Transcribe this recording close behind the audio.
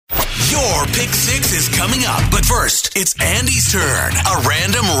Your Pick 6 is coming up. But first, it's Andy's turn. A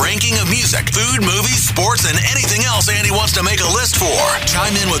random ranking of music, food, movies, sports, and anything else Andy wants to make a list for.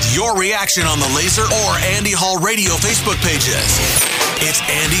 Chime in with your reaction on the Laser or Andy Hall Radio Facebook pages. It's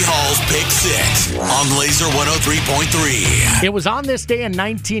Andy Hall's Pick 6 on Laser 103.3. It was on this day in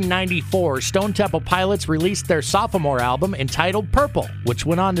 1994, Stone Temple Pilots released their sophomore album entitled Purple, which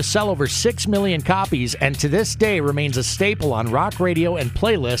went on to sell over 6 million copies and to this day remains a staple on rock radio and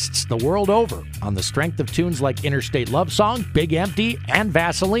playlists the world over, on the strength of tunes like Interstate Love Song, Big Empty, and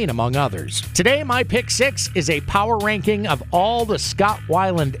Vaseline, among others. Today, my Pick 6 is a power ranking of all the Scott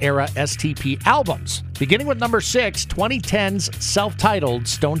Weiland era STP albums. Beginning with number 6, 2010's self-titled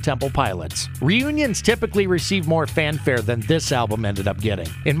Stone Temple Pilots. Reunions typically receive more fanfare than this album ended up getting.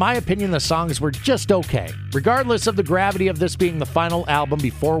 In my opinion, the songs were just okay. Regardless of the gravity of this being the final album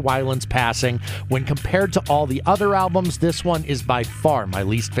before Weiland's passing, when compared to all the other albums, this one is by far my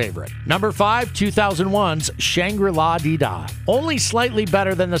least favorite. Number 5, 2001's Shangri-La Dee Da. Only slightly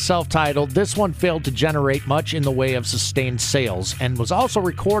better than the self-titled, this one failed to generate much in the way of sustained sales and was also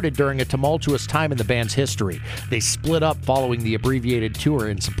recorded during a tumultuous time in the band's history. They split up following the abbreviated tour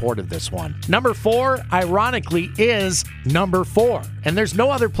in support of this one. Number 4, ironically, is number 4. And there's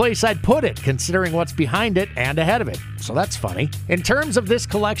no other place I'd put it, considering what's behind it and ahead of it. So that's funny. In terms of this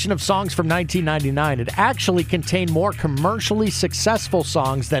collection of songs from 1999, it actually contained more commercially successful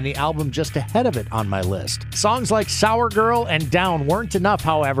songs than the album just ahead of it on my list. Songs like Sour Girl and Down weren't enough,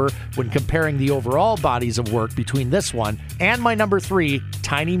 however, when comparing the overall bodies of work between this one and my number 3,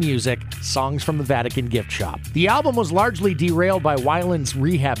 Tiny Music, Songs from the Vatican Gift Shop. The album was largely derailed by Weiland's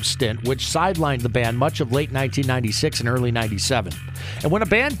rehab stint, which sidelined the band much of late 1996 and early 97. And when a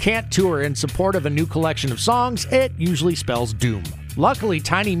band can't tour in support of a new collection of songs, it usually spells doom. Luckily,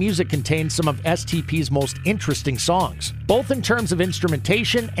 Tiny Music contains some of STP's most interesting songs, both in terms of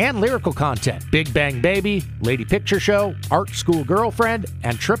instrumentation and lyrical content. Big Bang Baby, Lady Picture Show, Art School Girlfriend,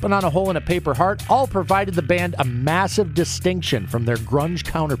 and Trippin' on a Hole in a Paper Heart all provided the band a massive distinction from their grunge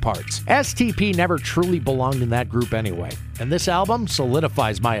counterparts. STP never truly belonged in that group anyway, and this album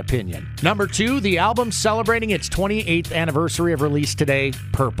solidifies my opinion. Number 2, the album celebrating its 28th anniversary of release today,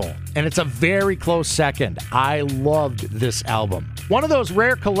 Purple. And it's a very close second. I loved this album. One of those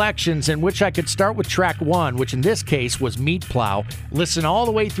rare collections in which I could start with track 1, which in this case was Meat Plow, listen all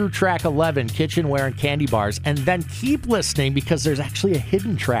the way through track 11, Kitchenware and Candy Bars, and then keep listening because there's actually a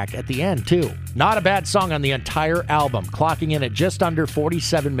hidden track at the end too. Not a bad song on the entire album, clocking in at just under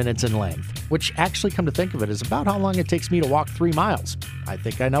 47 minutes in length, which actually, come to think of it, is about how long it takes me to walk 3 miles. I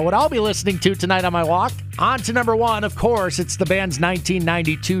think I know what I'll be listening to tonight on my walk. On to number 1, of course, it's the band's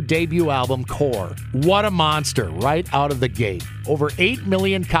 1992 debut album, Core. What a monster right out of the gate. Over 8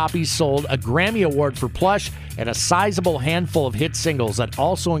 million copies sold, a Grammy Award for Plush, and a sizable handful of hit singles that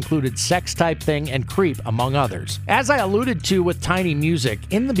also included Sex Type Thing and Creep, among others. As I alluded to with Tiny Music,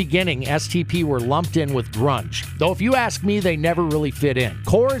 in the beginning, STP were lumped in with grunge, though if you ask me, they never really fit in.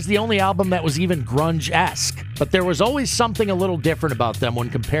 Core is the only album that was even grunge-esque, but there was always something a little different about them when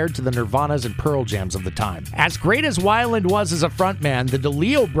compared to the Nirvanas and Pearl Jams of the time. As great as Weiland was as a frontman, the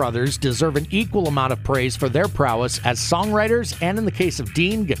DeLeo brothers deserve an equal amount of praise for their prowess as songwriters, and in the case of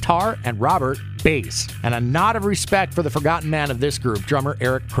Dean, guitar, and Robert, bass. And a nod of respect for the forgotten man of this group, drummer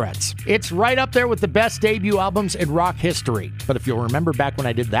Eric Kretz. It's right up there with the best debut albums in rock history, but if you'll remember back when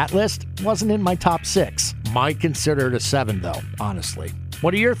I did that list, it wasn't in my top 6. Might consider it a 7 though, honestly.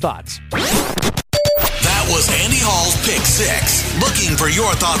 What are your thoughts? That was Andy Hall's Pick 6. Looking for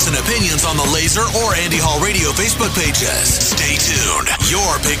your thoughts and opinions on the Laser or Andy Hall Radio Facebook pages. Stay tuned.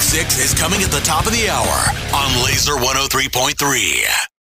 Your Pick 6 is coming at the top of the hour on Laser 103.3.